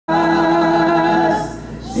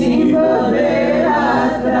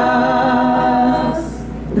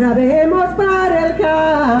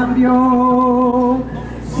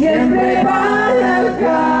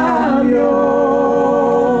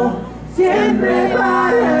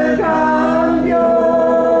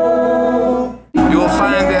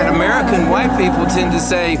White people tend to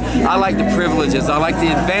say, I like the privileges, I like the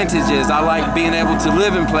advantages, I like being able to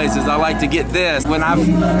live in places, I like to get this. When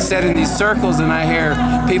I've sat in these circles and I hear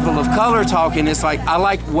people of color talking, it's like, I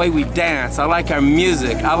like the way we dance, I like our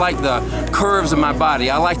music, I like the curves of my body,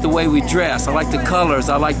 I like the way we dress, I like the colors,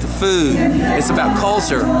 I like the food. It's about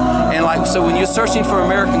culture. And like, so when you're searching for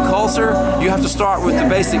American culture, you have to start with the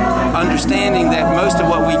basic understanding that most of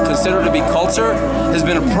what we consider to be culture has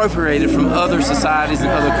been appropriated from other societies and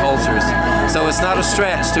other cultures. So it's not a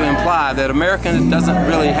stretch to imply that America doesn't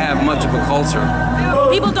really have much of a culture.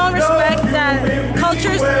 People don't respect that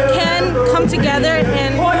cultures can come together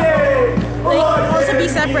and also be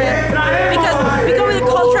separate, because we go with the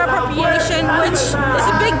cultural appropriation, which is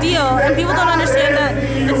a big deal, and people don't understand that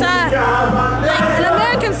it's not like, and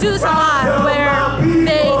Americans do this a lot, where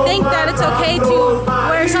they think that it's okay to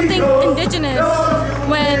wear something indigenous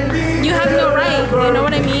when you have no right. You know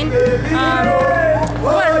what I mean?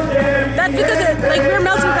 That's because like we're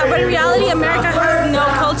melting pot, but in reality, America has no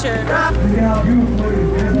culture.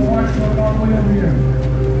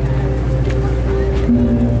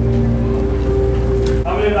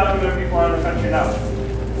 How many documented people are in the country now?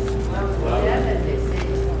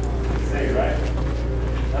 Say, right?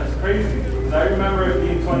 That's crazy. Because I remember it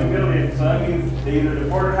being 20 million, so that means they either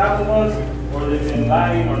deported half of us, or they've been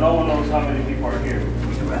lying, or no one knows how many people are here.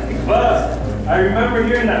 But I remember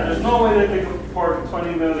hearing that there's no way that they could deport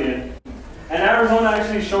 20 million. And Arizona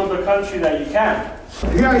actually showed the country that you can.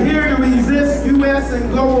 We are here to resist U.S.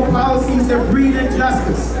 and global policies that breed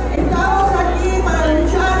injustice. Estamos aquí para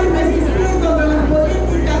luchar y resistir contra las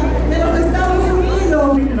políticas de los Estados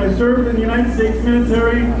Unidos. And I served in the United States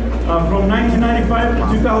military from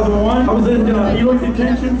 1995 to 2001. I was in Eloy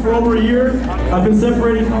detention for over a year. I've been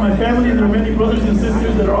separated from my family, and there are many brothers and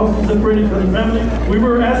sisters that are also separated from their family. We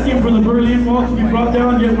were asking for the Berlin Wall to be brought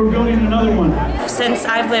down, yet we're building another one. Since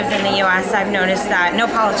I've lived in the U.S., I've noticed that no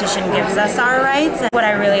politician gives us our rights. What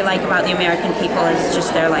I really like about the American people is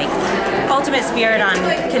just their ultimate spirit on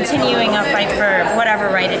continuing a fight for whatever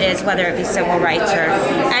right it is, whether it be civil rights or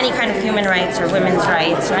any kind of human rights or women's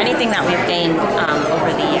rights or anything that we've gained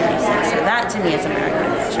over the years. And so that to me is American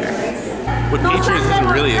culture. What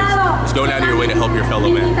patriotism really is going out of your way to help your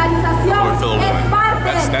fellow man or fellow woman.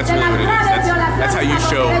 That's really what it is. That's how you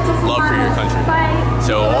show love for your country.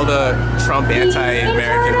 So all the Trump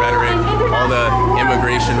anti-American rhetoric, all the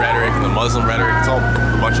immigration rhetoric and the Muslim rhetoric, it's all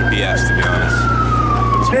a bunch of BS, to be honest.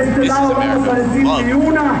 This is America. Love,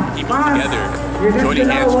 people together, joining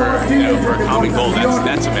hands for a common goal.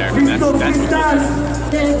 That's America. That's what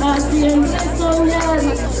culture is.